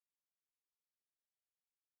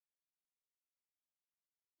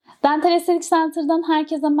Dental Estetik Center'dan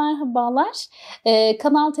herkese merhabalar.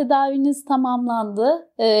 Kanal tedaviniz tamamlandı.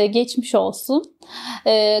 Geçmiş olsun.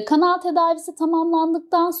 Kanal tedavisi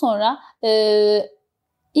tamamlandıktan sonra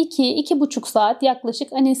 2-2,5 saat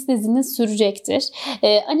yaklaşık anesteziniz sürecektir.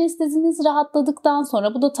 Anesteziniz rahatladıktan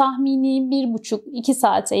sonra, bu da tahmini 1,5-2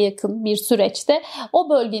 saate yakın bir süreçte, o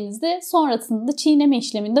bölgenizde sonrasında çiğneme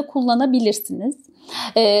işleminde kullanabilirsiniz.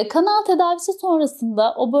 Kanal tedavisi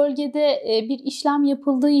sonrasında o bölgede bir işlem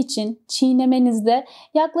yapıldığı için çiğnemenizde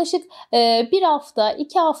yaklaşık 1 hafta,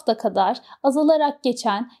 2 hafta kadar azalarak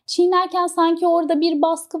geçen, çiğnerken sanki orada bir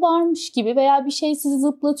baskı varmış gibi veya bir şey sizi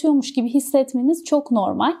zıplatıyormuş gibi hissetmeniz çok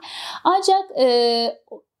normal. Ancak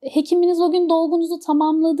hekiminiz o gün dolgunuzu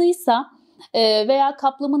tamamladıysa veya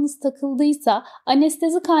kaplamanız takıldıysa,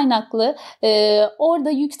 anestezi kaynaklı orada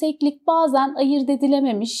yükseklik bazen ayırt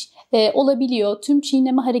edilememiş olabiliyor. Tüm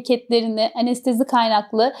çiğneme hareketlerini anestezi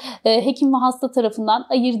kaynaklı hekim ve hasta tarafından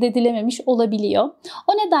ayırt edilememiş olabiliyor.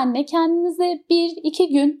 O nedenle kendinize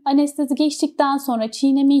 1-2 gün anestezi geçtikten sonra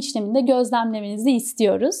çiğneme işleminde gözlemlemenizi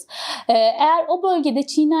istiyoruz. Eğer o bölgede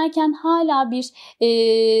çiğnerken hala bir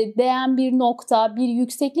değen bir nokta, bir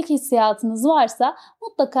yükseklik hissiyatınız varsa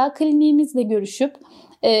mutlaka kliniğimizle görüşüp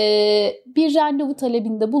bir randevu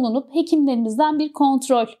talebinde bulunup hekimlerimizden bir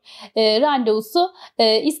kontrol randevusu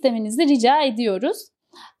istemenizi rica ediyoruz.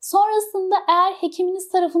 Sonrasında eğer hekiminiz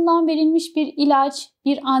tarafından verilmiş bir ilaç,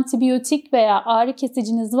 bir antibiyotik veya ağrı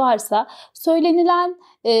kesiciniz varsa söylenilen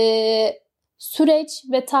süreç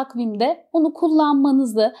ve takvimde onu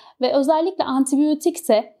kullanmanızı ve özellikle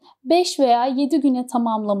antibiyotikse 5 veya 7 güne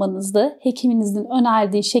tamamlamanızı hekiminizin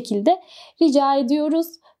önerdiği şekilde rica ediyoruz.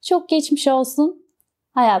 Çok geçmiş olsun.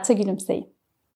 Hayata gülümseyin.